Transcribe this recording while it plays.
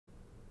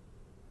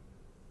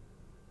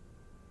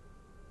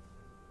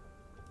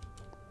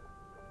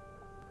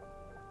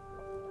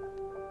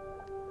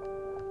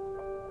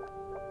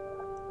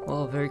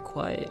very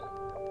quiet.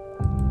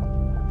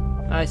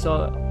 I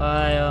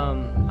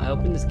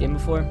opened this game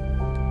before,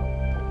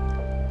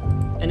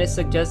 and it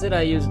suggested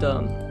I used a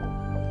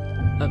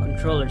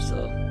controller,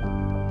 so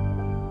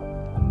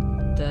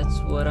that's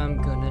what I'm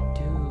gonna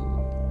do.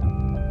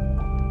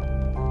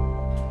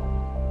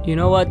 You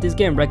know what? This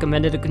game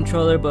recommended a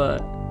controller,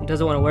 but it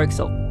doesn't want to work,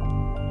 so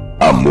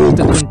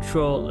the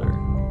controller.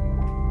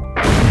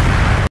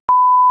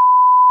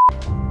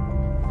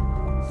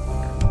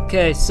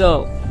 Okay,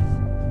 so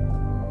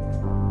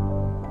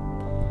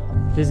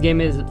this game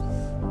is, you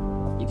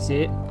can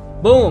see it.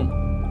 Boom!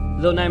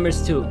 Little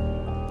Nightmares 2.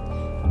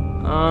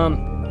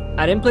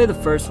 I didn't play the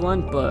first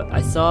one, but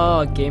I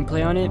saw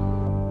gameplay on it.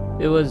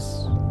 It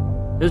was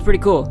pretty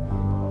cool.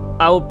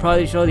 I will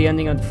probably show the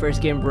ending of the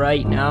first game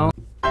right now.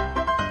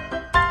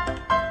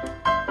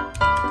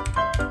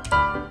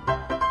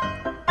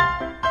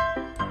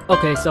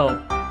 Okay, so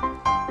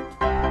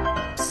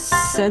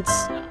since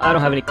I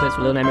don't have any clips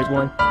for Little Nightmares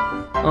 1,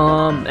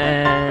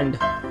 and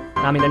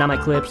I mean they're not my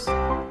clips, so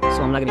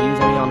I'm not gonna use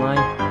any online.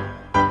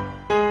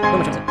 What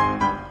am I trying to say?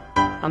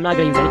 I'm not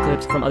gonna use any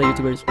clips from other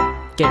YouTubers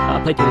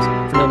playthroughs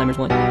for Little Nightmares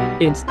 1.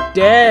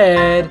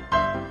 Instead,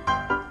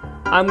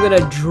 I'm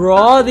gonna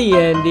draw the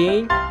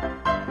ending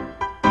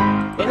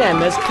in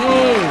MS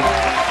Paint.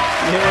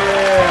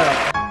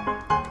 Yeah.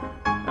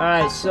 All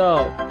right,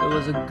 so it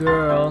was a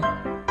girl.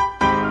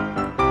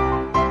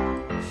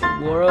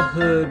 Wore a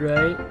hood,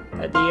 right?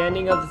 At the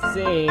ending of the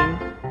thing,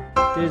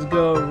 this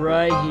girl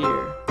right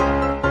here.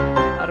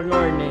 I don't know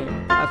her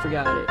name. I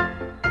forgot it.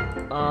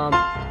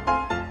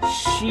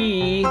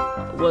 She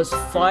was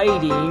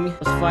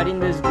fighting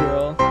this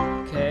girl,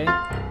 okay?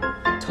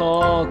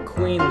 Tall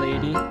queen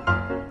lady.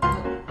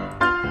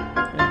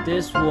 And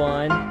this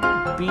one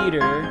beat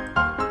her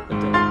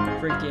with the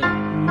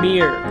freaking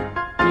mirror.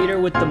 Beat her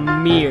with the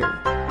mirror.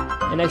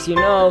 And next you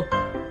know,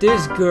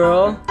 this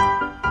girl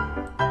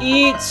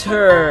eats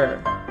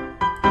her,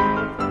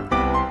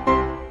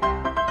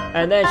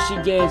 and then she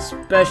gains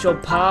special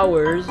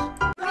powers.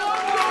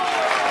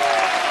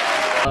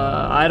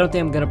 I don't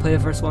think I'm gonna play the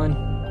first one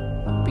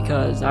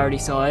because I already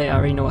saw it. I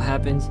already know what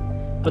happens.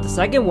 But the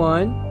second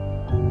one,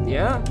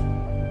 yeah,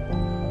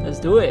 let's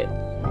do it.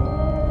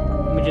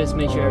 Let me just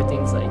make sure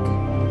everything's like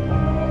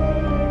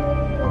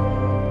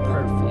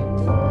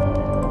perfect.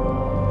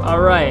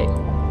 All right,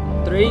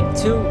 3,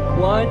 2,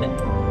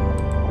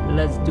 1.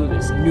 Let's do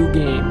this. New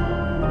game.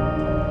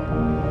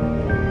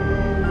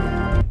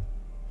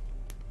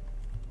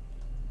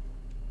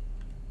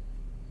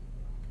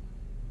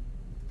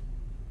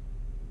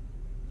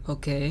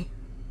 Okay.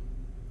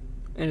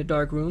 In a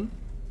dark room.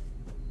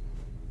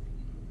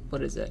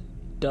 What is that?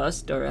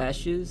 Dust or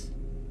ashes?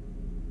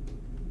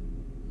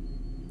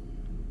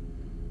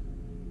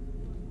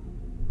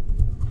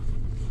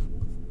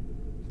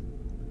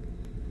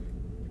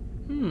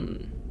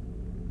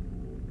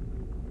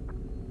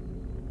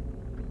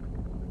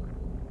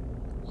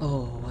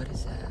 Oh, what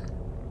is that?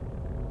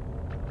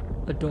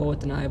 A door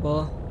with an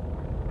eyeball?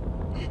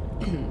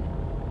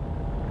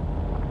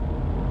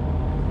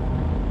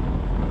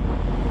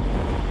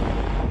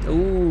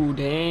 Ooh,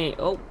 dang.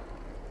 Oh.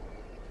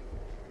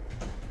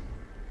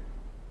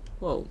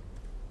 Whoa.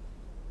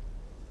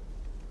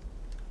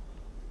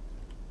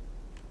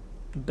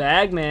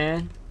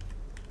 Bagman.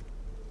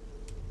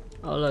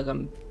 Oh, look,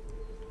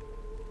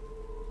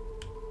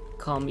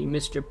 call me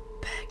Mr.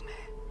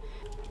 Bagman.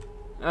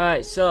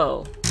 Alright,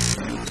 so.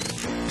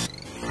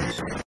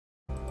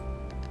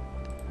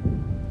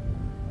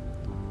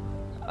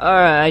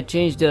 Alright, I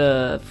changed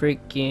the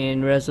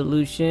freaking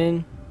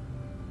resolution.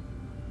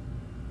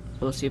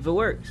 We'll see if it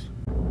works.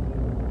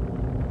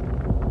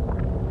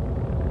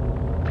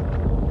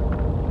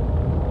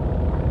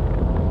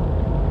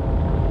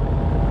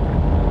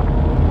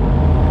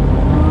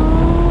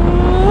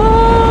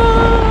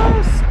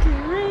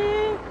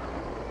 Scary.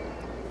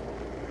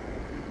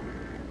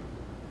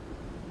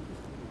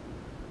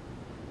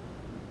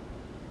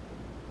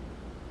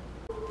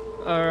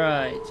 All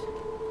right.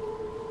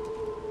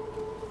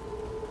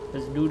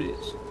 Let's do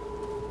this.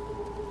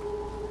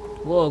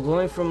 Whoa,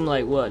 going from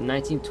like what,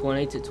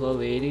 1920 to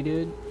 1280,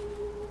 dude?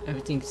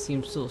 Everything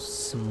seems so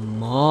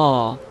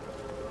small.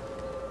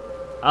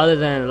 Other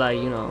than like,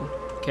 you know,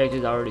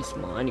 characters are already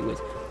small. Anyways,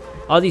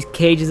 all these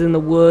cages in the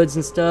woods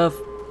and stuff.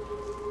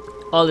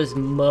 All this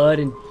mud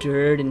and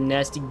dirt and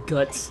nasty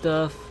gut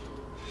stuff.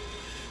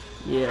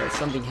 Yeah,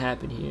 something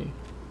happened here.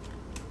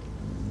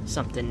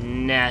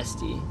 Something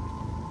nasty.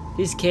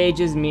 These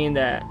cages mean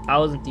that I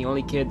wasn't the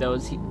only kid that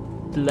was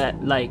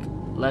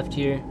left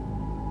here,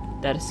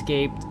 that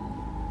escaped.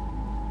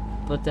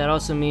 But that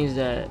also means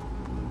that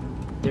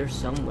they're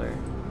somewhere.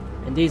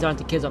 And these aren't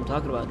the kids I'm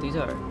talking about. These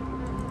are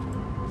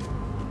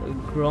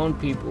grown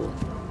people.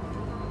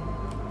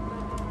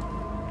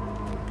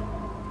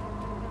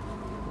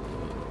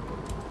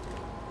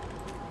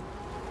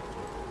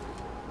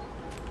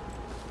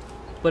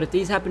 But if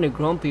these happen to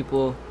grown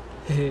people,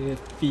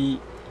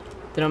 feet,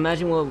 then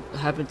imagine what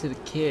happened to the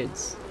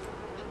kids.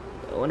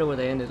 I wonder where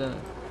they ended up.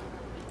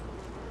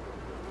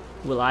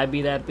 Will I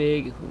be that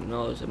big? Who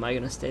knows? Am I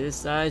gonna stay this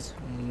size?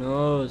 Who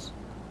knows?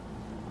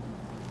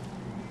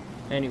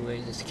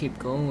 Anyways, let's keep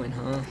going,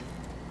 huh?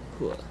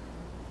 Cool.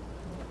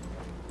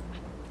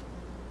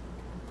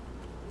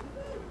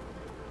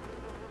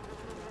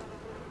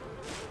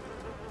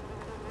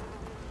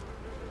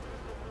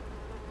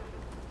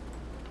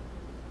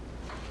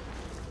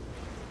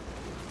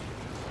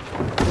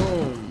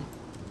 Boom.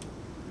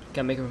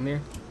 Can I make it from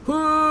here?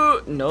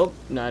 Nope,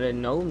 not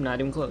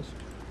even close.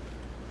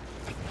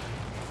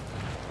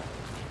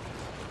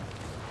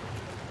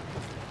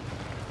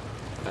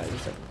 Alright,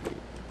 just like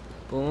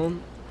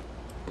boom,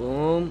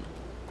 boom.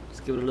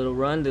 Let's give it a little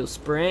run, little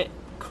sprint,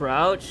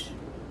 crouch.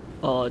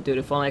 Oh, dude,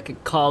 if only I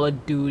could Call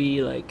of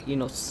Duty, like, you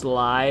know,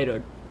 slide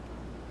or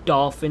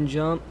dolphin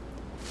jump,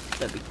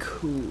 that'd be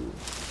cool.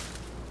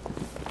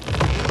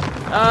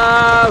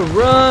 Ah,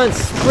 run,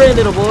 sprint,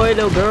 little boy,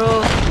 little girl,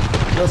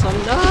 little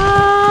something.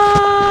 Ah!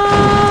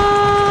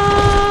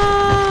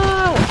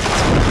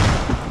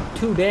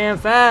 Too damn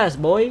fast,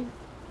 boy.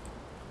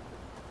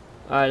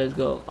 Alright, let's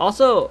go.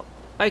 Also,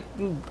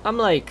 I'm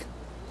like,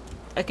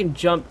 I can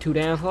jump too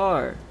damn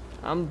far.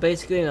 I'm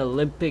basically an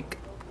Olympic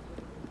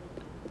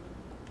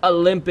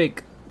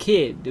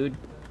kid, dude.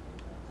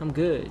 I'm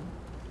good.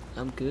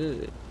 I'm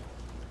good.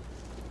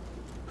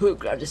 Who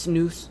grab this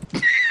noose?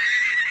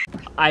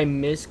 I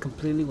missed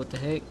completely. What the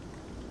heck?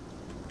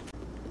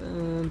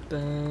 Bam,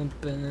 bam,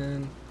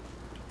 bam,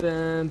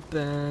 bam,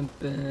 bam,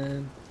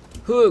 bam.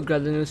 Who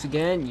grab the noose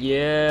again?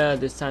 Yeah,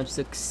 this time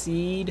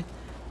succeed.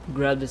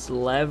 Grab this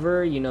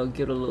lever, you know,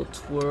 give it a little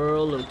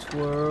twirl,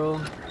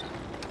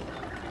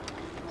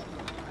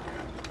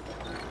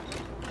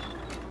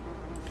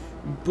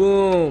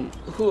 Boom.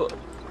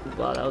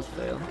 Wow, that was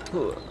fail.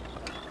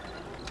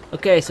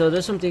 Okay, so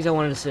there's some things I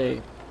wanted to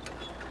say.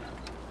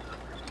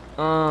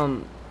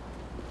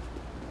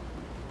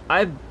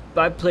 I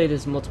played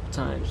this multiple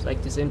times.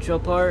 Like this intro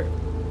part,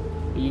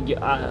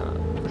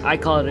 I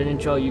call it an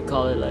intro. You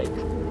call it like.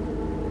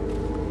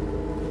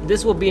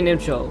 This will be an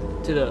intro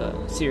to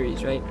the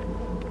series, right?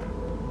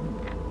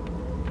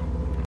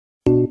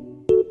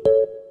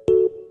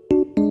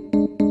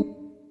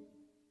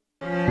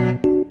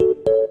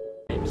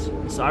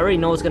 So I already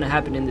know what's gonna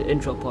happen in the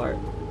intro part,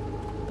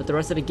 but the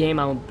rest of the game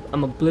I'm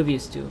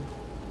oblivious to.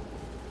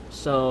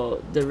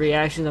 So the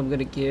reactions I'm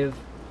gonna give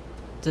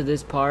to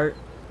this part,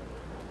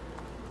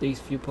 these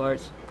few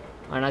parts,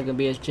 are not gonna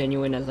be as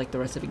genuine as like the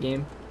rest of the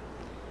game.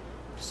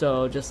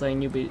 So just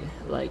letting you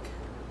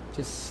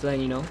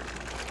know.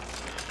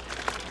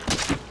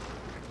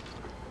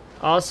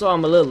 Also,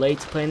 I'm a little late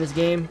to playing this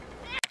game.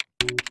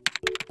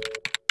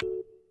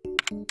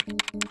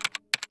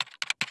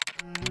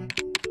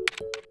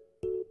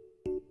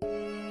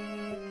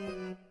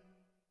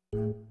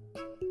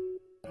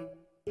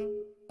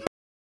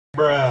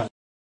 Bruh.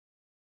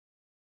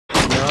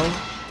 No?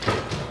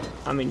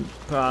 I mean,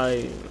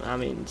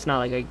 it's not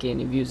like I get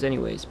any views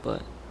anyways,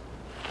 but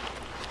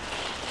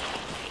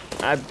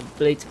I'm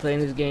late to playing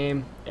this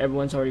game.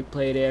 Everyone's already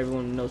played it,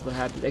 everyone knows what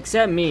happens,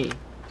 except me.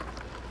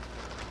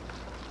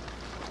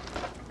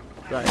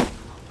 Like,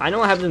 I know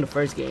what happened in the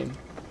first game.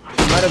 I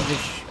might have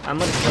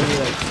told you,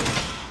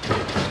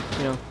 like,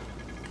 you know,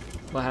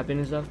 what happened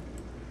and stuff.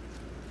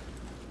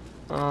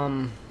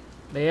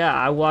 But yeah,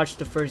 I watched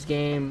the first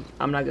game.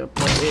 I'm not gonna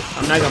play it.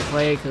 I'm not gonna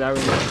play it because I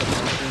already know what's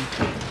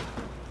happening.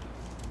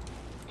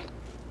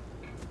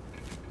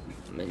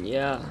 And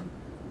yeah,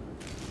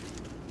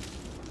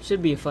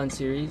 should be a fun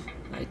series,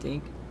 I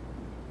think.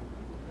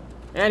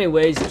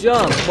 Anyways,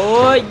 jump,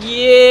 boy,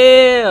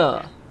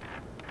 yeah.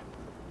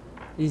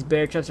 These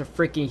bear traps are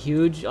freaking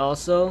huge.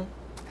 Also,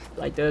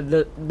 like they're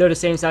the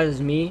same size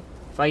as me.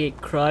 If I get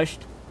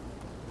crushed,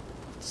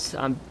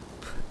 I'm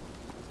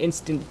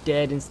instant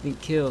dead, instant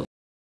kill.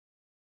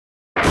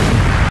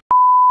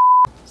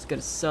 It's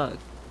gonna suck.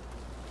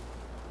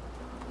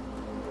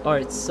 Or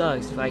it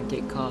sucks if I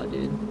get caught,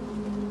 dude.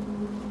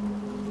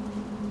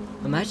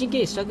 Imagine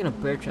getting stuck in a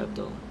bear trap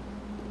though.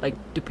 Like,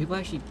 do people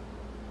actually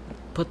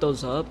put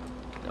those up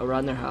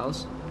around their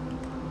house?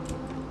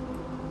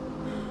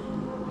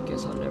 I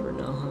guess I'll never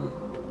know, huh?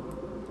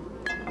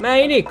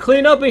 Man, you need to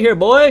clean up in here,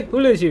 boy. Who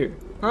lives here?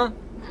 Huh?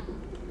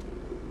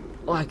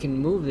 Oh, I can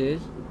move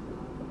this.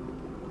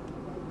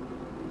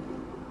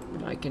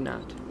 No, I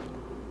cannot.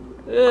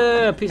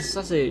 Piece of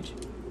sausage.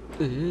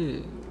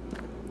 Ugh.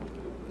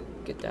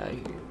 Get that out of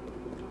here.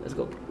 Let's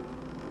go.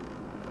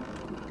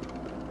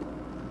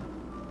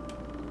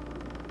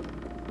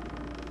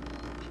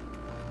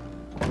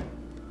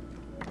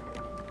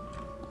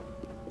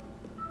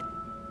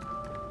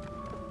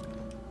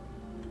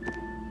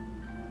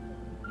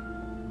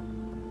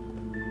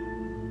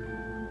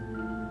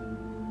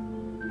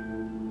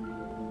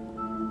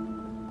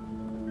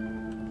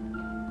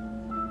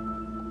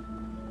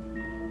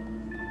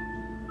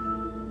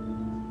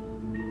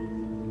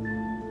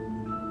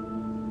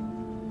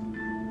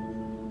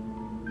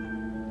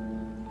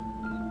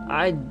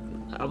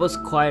 I was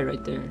quiet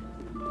right there,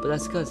 but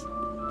that's because,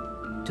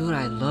 dude,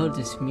 I love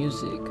this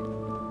music.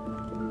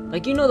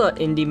 Like, you know the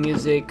indie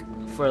music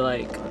for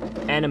like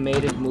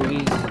animated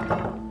movies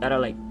that are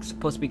like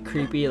supposed to be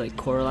creepy, like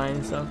Coraline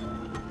and stuff.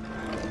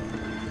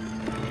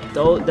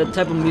 Though the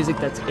type of music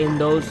that's in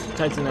those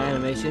types of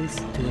animations,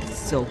 dude, it's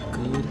so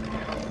good.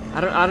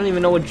 I don't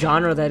even know what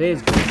genre that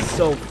is, but it's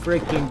so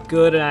freaking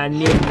good, and I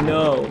need to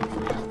know.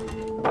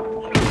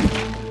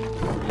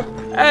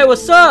 Hey,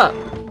 what's up?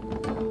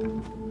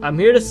 I'm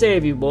here to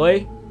save you,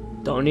 boy.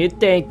 Don't need to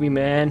thank me,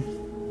 man.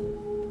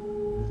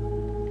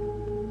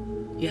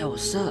 Yeah,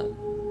 what's up?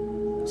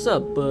 What's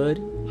up, bud?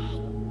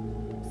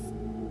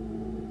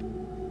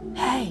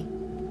 Hey.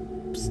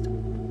 Psst.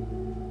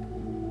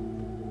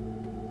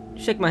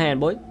 Shake my hand,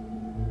 boy.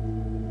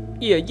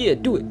 Yeah, yeah,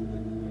 do it.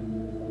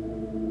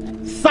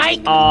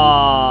 Psych!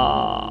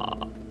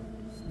 Aww.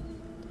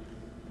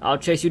 I'll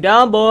chase you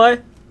down,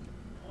 boy.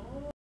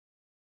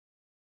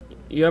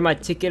 You're my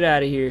ticket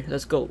out of here.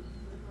 Let's go.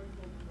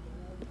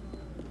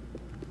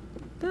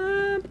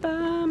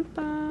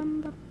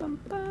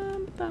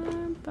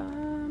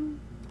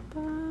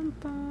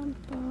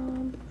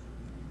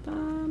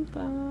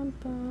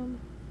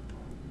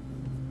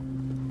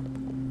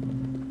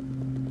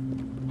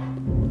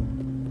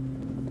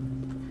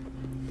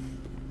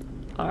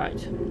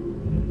 Alright.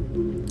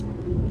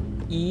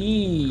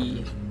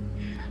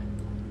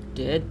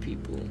 Dead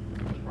people.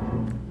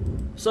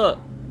 What's up?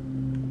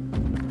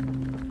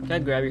 Can I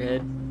grab your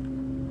head?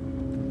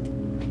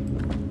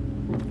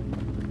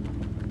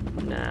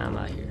 Nah, I'm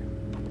out here.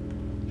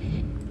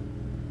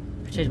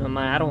 I changed my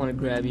mind. I don't want to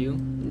grab you.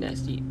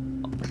 Nasty.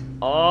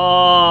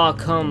 Oh,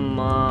 come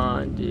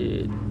on,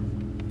 dude.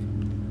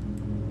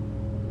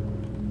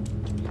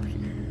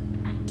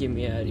 Get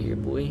me out of here,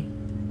 boy.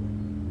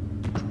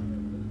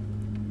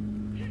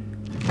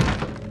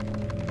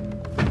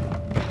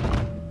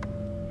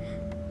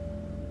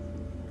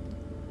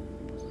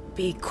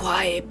 Be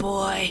quiet,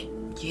 boy.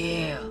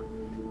 Yeah.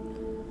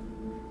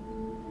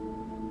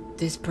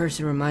 This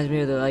person reminds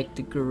me of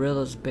the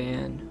Gorillaz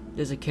band.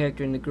 There's a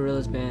character in the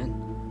Gorillaz band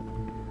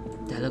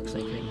that looks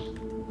like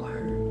him or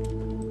her.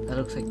 That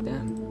looks like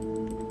them.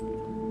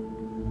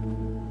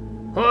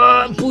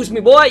 Boost me,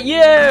 boy!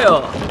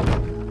 Yeah!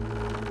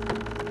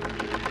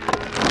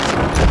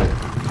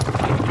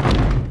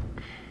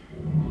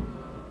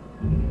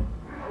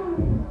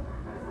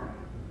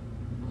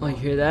 Oh, you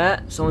hear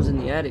that? Someone's in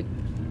the attic.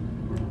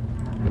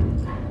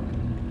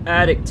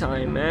 Attic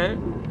time,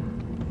 man.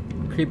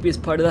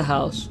 Creepiest part of the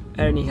house.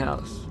 Any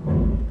house.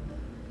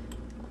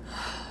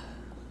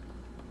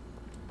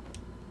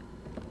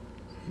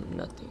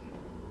 Nothing.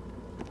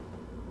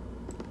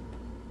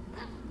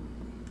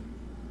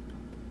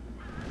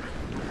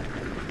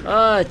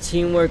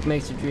 Teamwork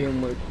makes the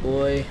dream work,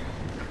 boy.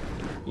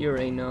 You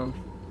already know.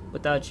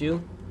 Without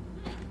you,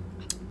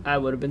 I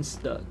would have been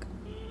stuck.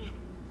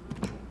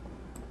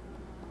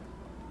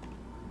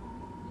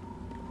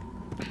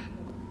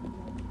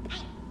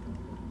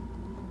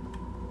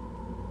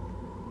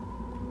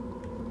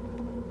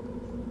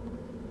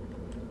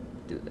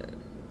 Do that.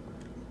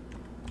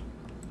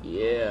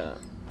 Yeah.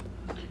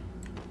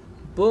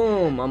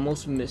 Boom!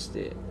 Almost missed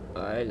it.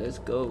 Alright, let's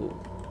go.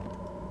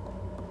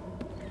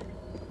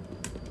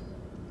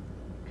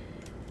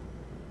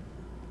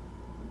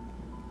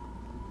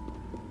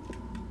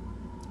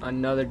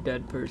 Another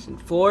dead person.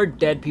 4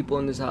 dead people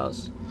in this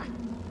house.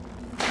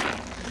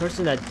 The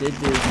person that did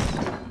this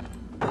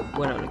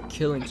went on a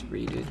killing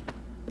spree, dude.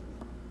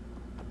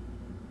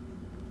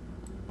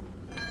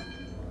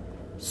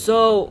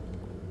 So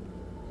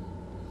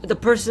the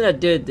person that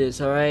did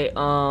this, alright,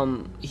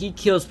 he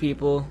kills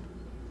people.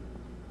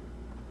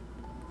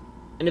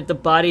 And if the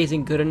body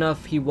isn't good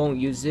enough, he won't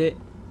use it.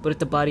 But if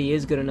the body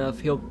is good enough,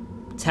 he'll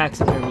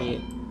taxidermy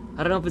it.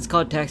 I don't know if it's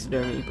called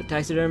taxidermy, but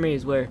taxidermy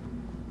is where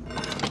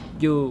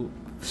you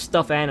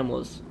stuff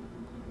animals.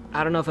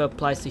 I don't know if it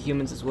applies to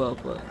humans as well,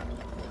 but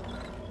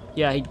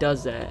yeah, he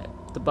does that.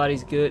 The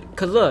body's good.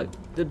 Cause look,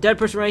 the dead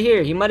person right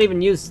here, he might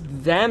even use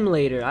them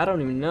later. I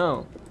don't even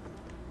know.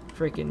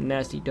 Freaking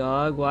nasty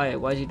dog. Why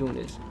is he doing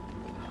this?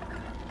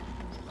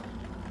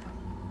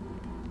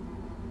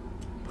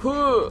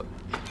 Huh.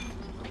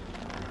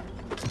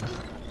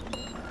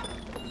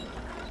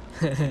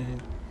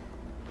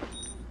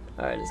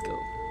 Alright, let's go.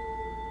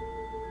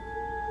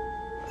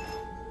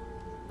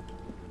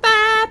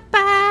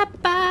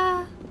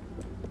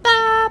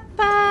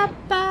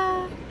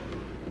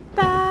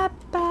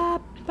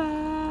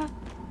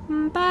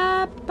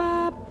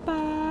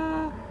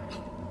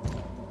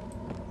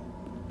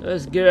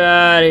 Let's get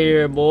out of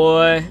here,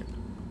 boy.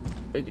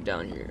 Let's get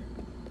down here.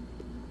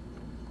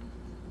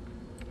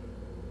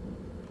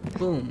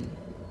 Boom.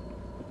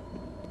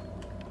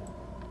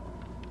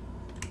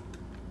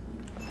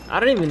 I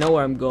don't even know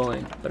where I'm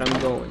going, but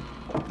I'm going.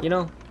 You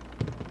know?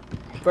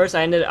 First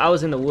I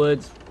was in the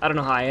woods. I don't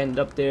know how I ended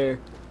up there.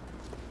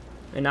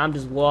 And I'm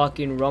just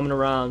walking, roaming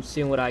around,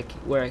 seeing where I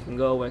can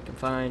go, where I can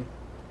find.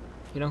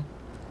 You know?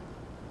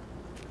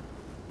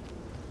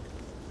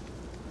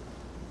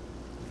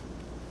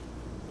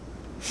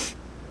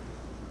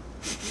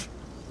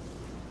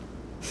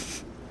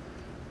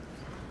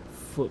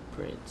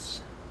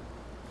 Footprints.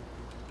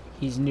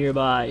 He's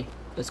nearby.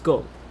 Let's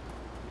go.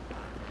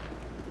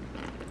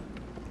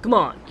 Come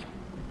on.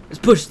 Let's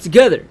push it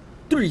together.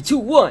 3, 2,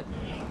 1.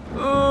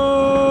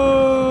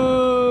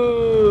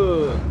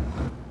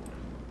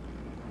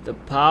 The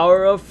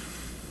power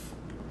of...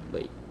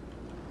 Wait.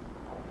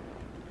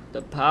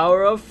 The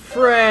power of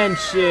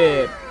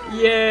friendship.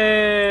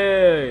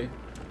 Yay!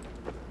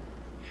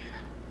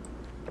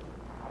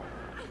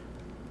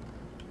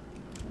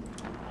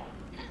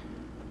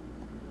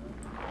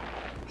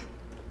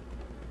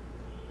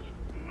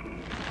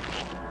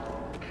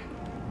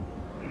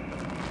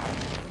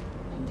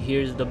 And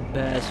here's the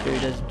bastard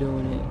that's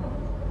doing it.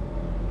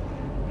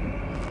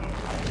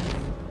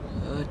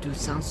 Dude,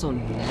 sounds so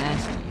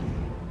nasty.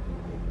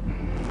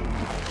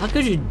 How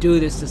could you do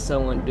this to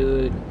someone,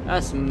 dude?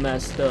 That's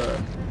messed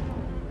up.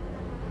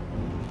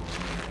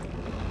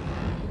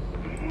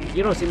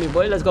 You don't see me,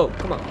 boy. Let's go.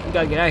 Come on. You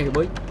gotta get out of here,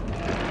 boy.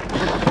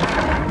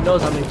 Who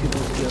knows how many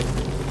people kill.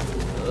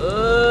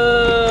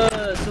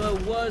 So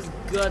it was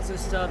guts and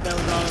stuff that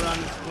was all around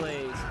this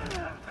place.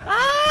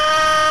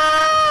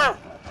 Ah!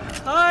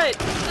 Hide!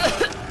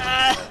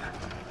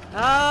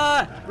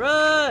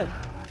 Run!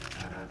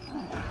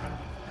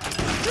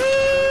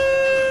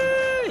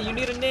 You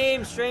need a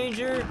name,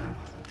 stranger.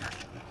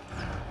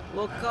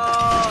 We'll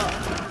call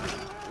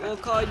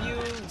you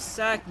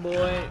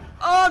Sackboy.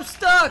 Oh, I'm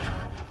stuck!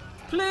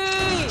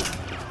 Please!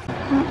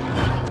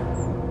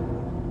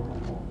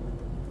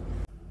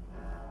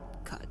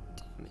 God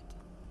damn it.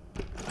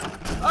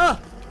 Ah!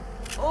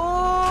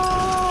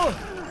 Oh!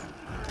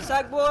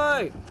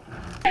 Sackboy!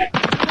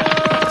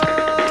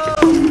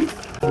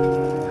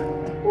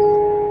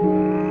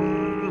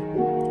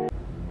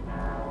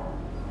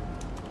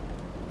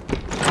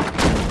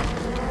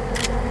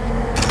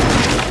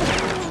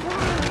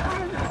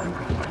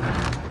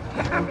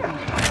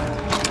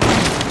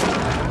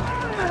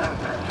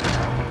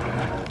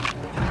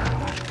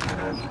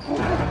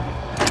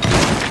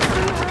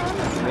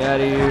 Get out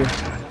of here.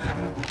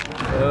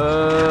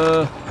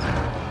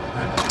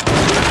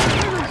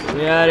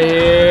 Get out of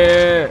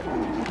here.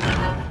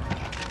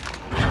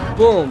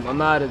 Boom,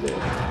 I'm out of there.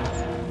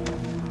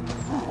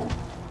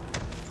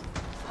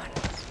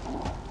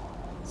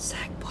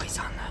 Sackboys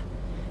on the...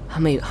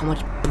 How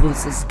much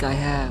bullets does this guy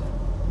have?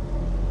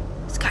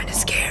 It's kinda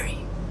scary.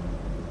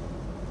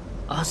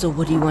 Also,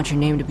 what do you want your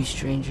name to be,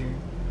 stranger?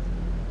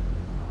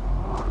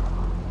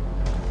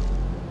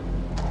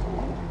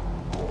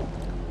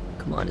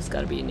 Come on, it's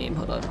gotta be a name.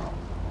 Hold on.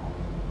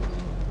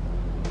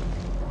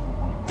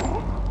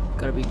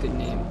 Gotta be a good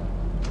name.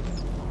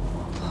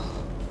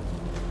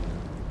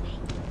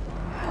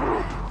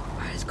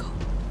 Alright, let's go.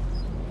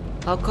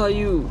 I'll call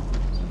you.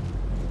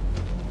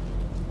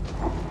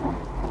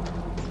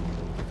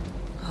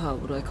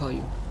 What do I call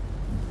you?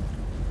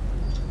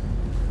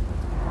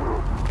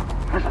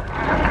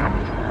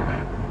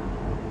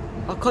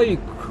 I'll call you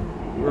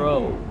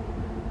Crow.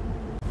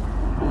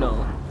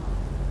 No.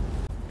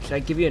 Should I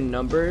give you a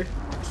number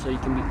so you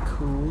can be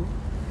cool?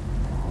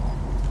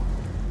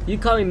 You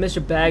call me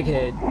Mr.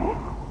 Baghead.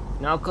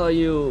 And I'll call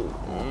you...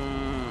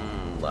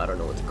 I don't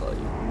know what to call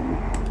you.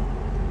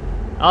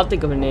 I'll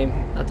think of a name.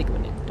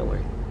 Don't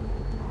worry.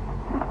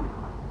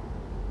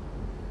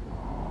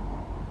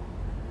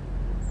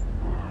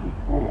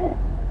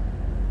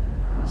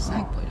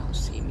 Sackboy don't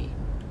see me.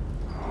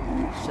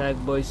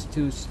 Sackboy's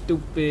too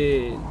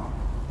stupid.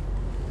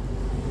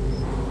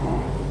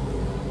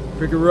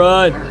 Freaking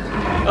run!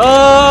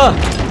 Ah!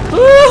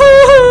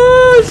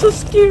 It's so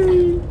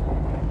scary.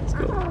 Let's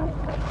go.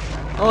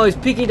 Oh, he's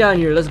peeking down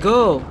here. Let's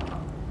go.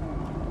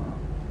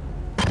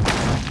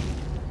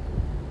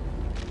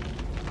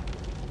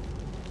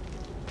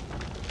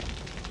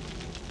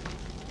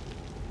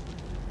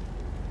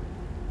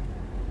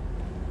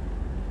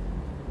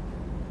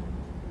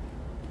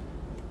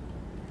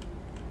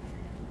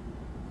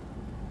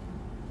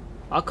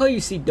 I'll call you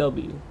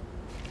CW.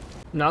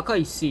 No, I'll call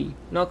you C.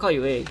 No, I'll call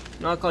you A.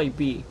 No, I'll call you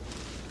B.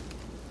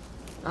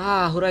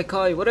 Who do I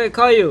call you? What do I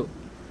call you?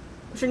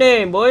 What's your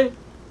name, boy?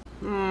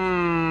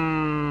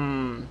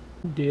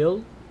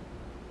 Dill?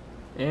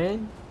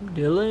 And?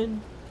 Dylan?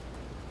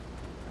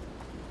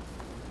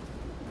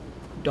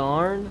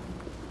 Darn?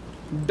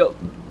 You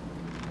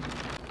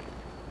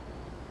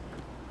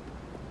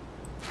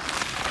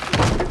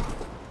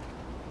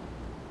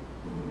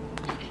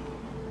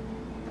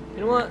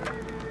know what?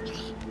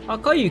 I'll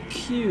call you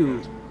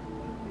Q.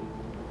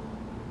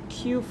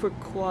 Q for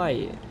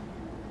quiet.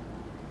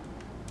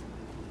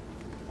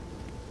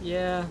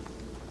 Yeah.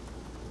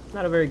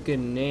 Not a very good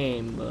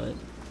name, but...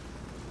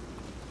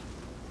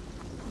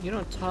 you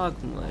don't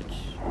talk much.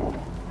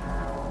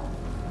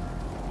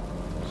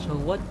 So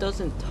what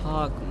doesn't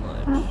talk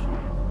much,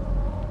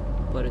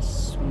 but is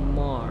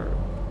smart?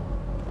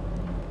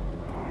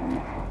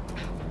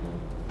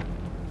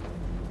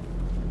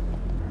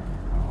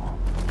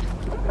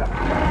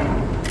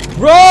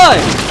 Run!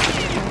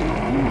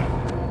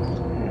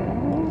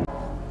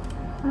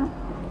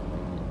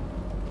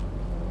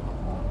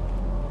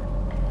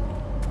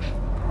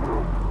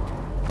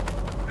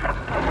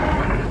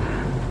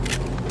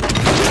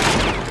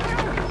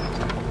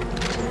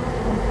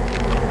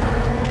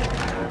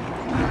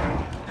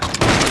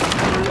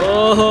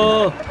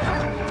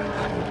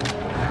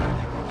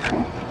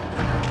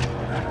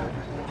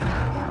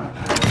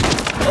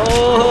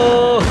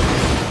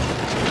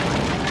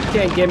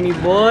 can't get me,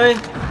 boy.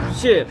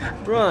 Shit,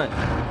 run.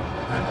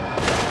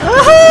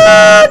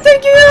 Ah,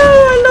 thank you.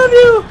 I love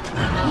you.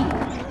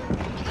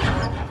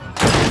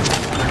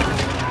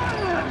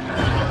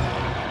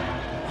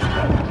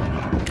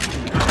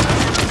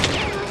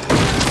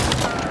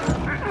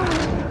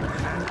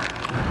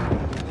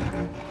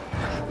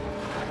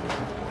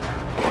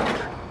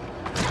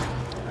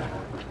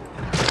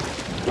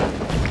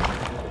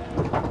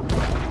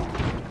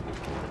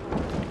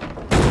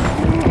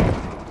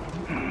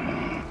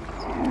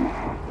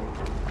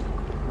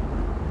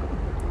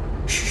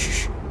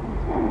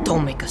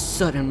 Don't make a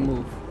sudden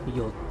move,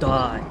 you'll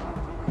die.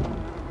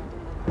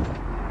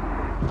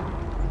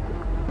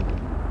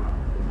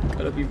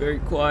 Gotta be very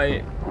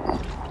quiet.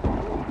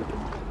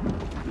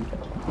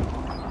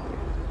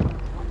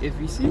 If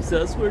he sees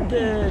us, we're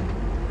dead.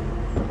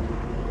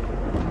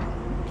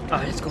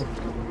 Alright, let's go.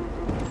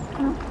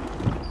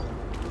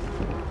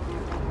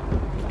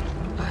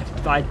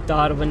 I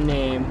thought of a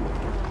name,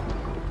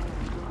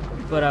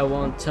 but I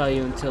won't tell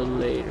you until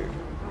later.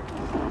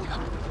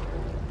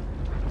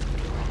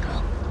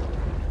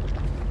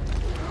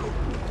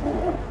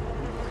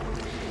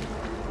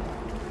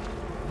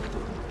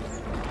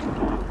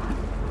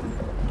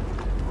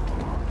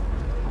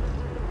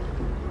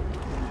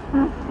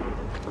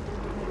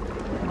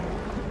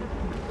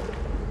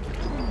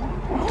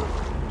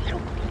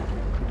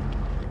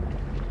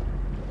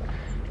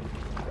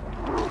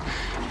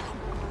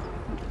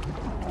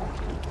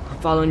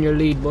 Following your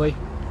lead, boy.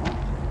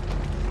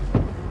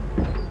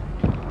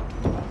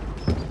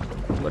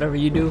 Whatever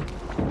you do,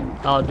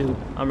 I'll do.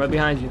 I'm right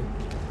behind you.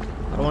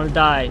 I don't want to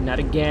die. Not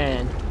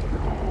again.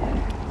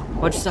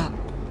 Watch stop.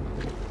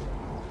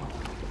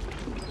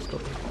 Let's go.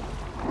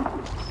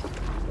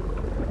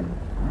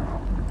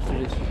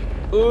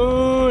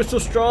 Ooh, it's so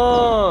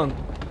strong.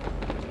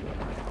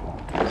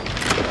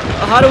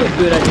 How do we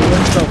do that, dude?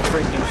 We're so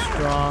freaking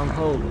strong.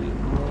 Holy.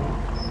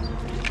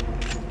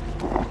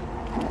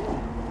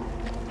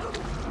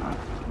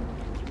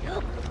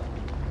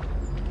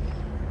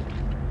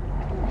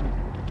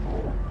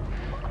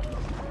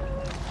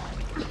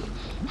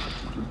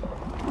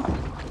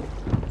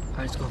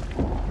 Let's go.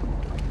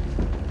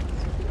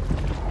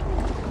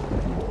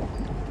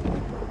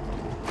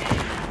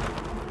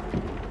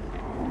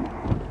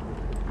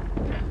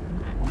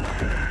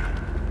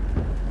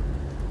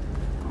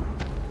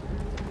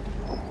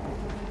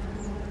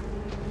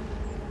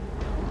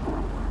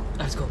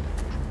 Let's go.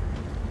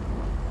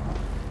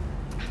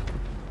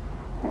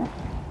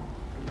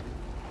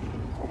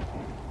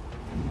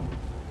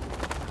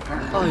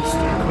 Oh, you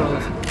stupid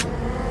crows.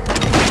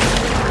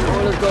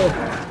 Oh, let's go.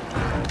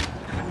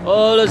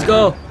 Oh, let's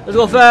go. Let's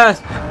go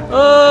fast.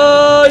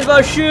 Oh, he's about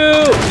to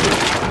shoot.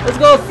 Let's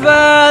go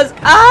fast.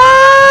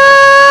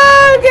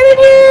 Ah, get in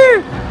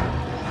here.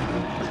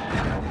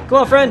 Come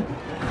on, friend.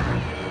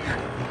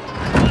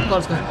 Come on,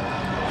 let's go.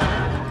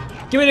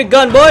 Give me the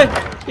gun, boy.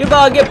 You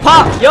about to get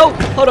popped. Yo,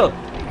 hold up.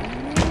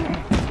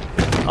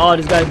 Oh,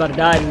 this guy's about to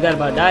die. This guy's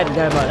about to die. This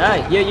guy's about to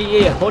die.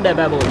 Yeah. Hold that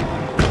bad boy.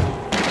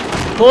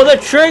 Pull the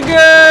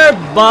trigger.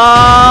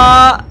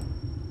 Bah.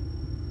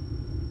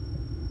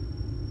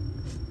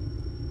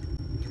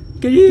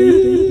 Can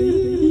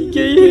you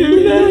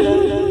hear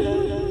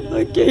that?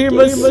 I can't hear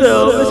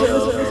myself.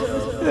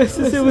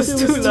 It was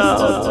too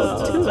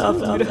loud. Too loud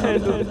for me to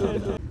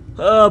handle.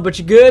 Oh, but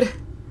you good?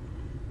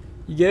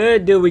 You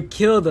good? Dude, we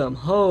killed him.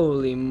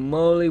 Holy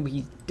moly,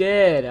 he's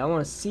dead. I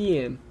want to see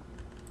him.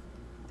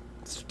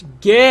 That's what you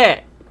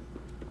get.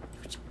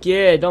 That's what you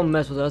get. Don't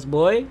mess with us,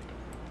 boy.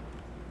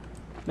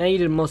 Man, you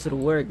did most of the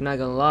work, not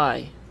gonna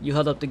lie. You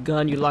held up the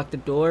gun, you locked the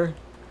door.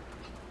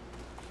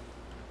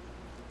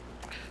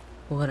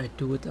 What would I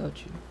do without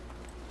you?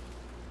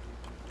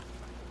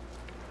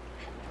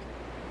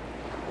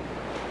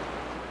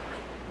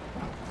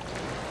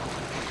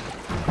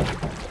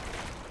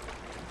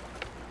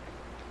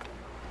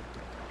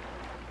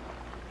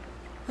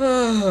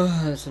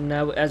 So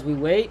now, as we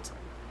wait,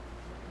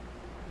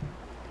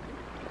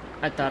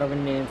 I thought of a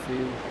name for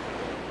you.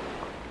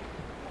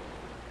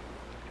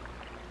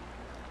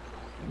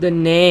 The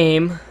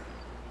name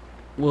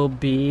will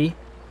be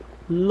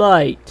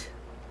Light.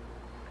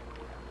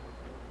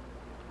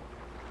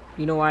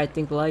 You know why I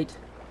think light?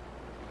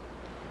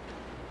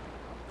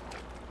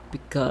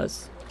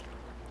 Because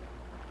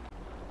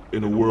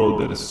in a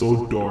world that is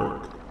so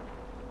dark,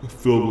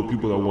 filled with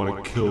people that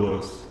want to kill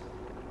us,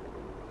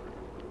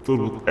 filled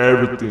with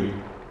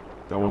everything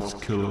that wants to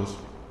kill us,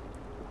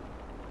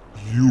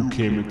 you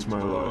came into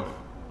my life.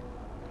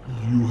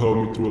 You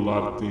helped me through a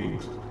lot of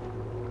things.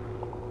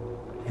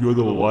 You're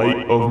the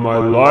light of my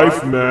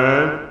life,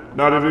 man.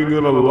 Not even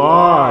gonna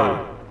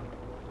lie.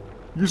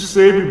 You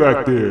saved me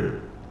back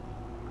there.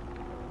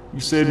 You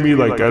saved me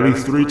like at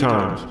least 3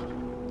 times.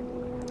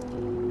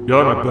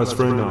 You're my best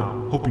friend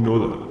now. Hope you know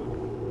that.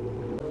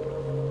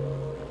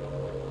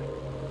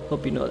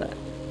 hope you know that.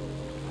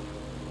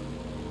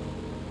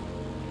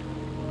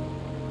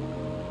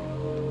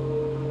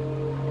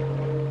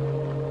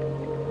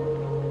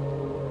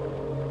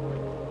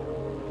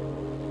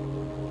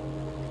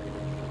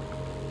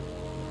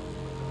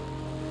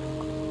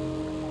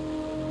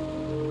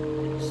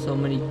 So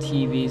many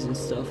TVs and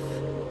stuff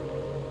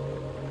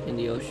in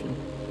the ocean.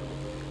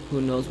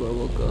 Who knows where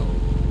we'll go?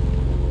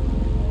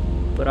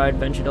 But our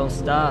adventure don't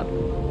stop.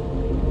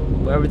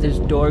 Wherever this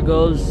door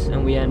goes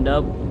and we end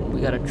up, we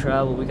gotta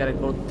travel, we gotta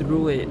go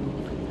through it.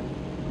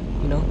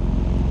 You know?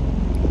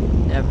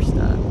 Never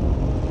stop.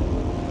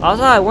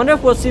 Also, I wonder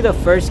if we'll see the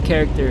first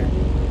character.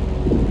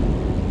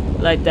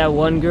 Like that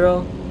one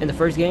girl in the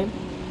first game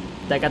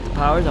that got the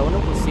powers. I wonder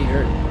if we'll see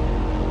her.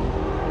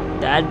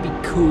 That'd be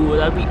cool,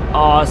 that'd be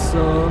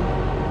awesome.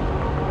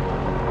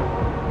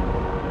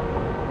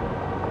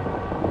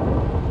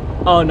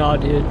 Oh no,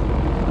 dude.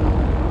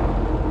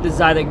 This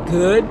is either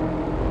good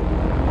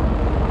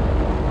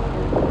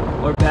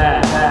or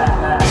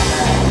bad.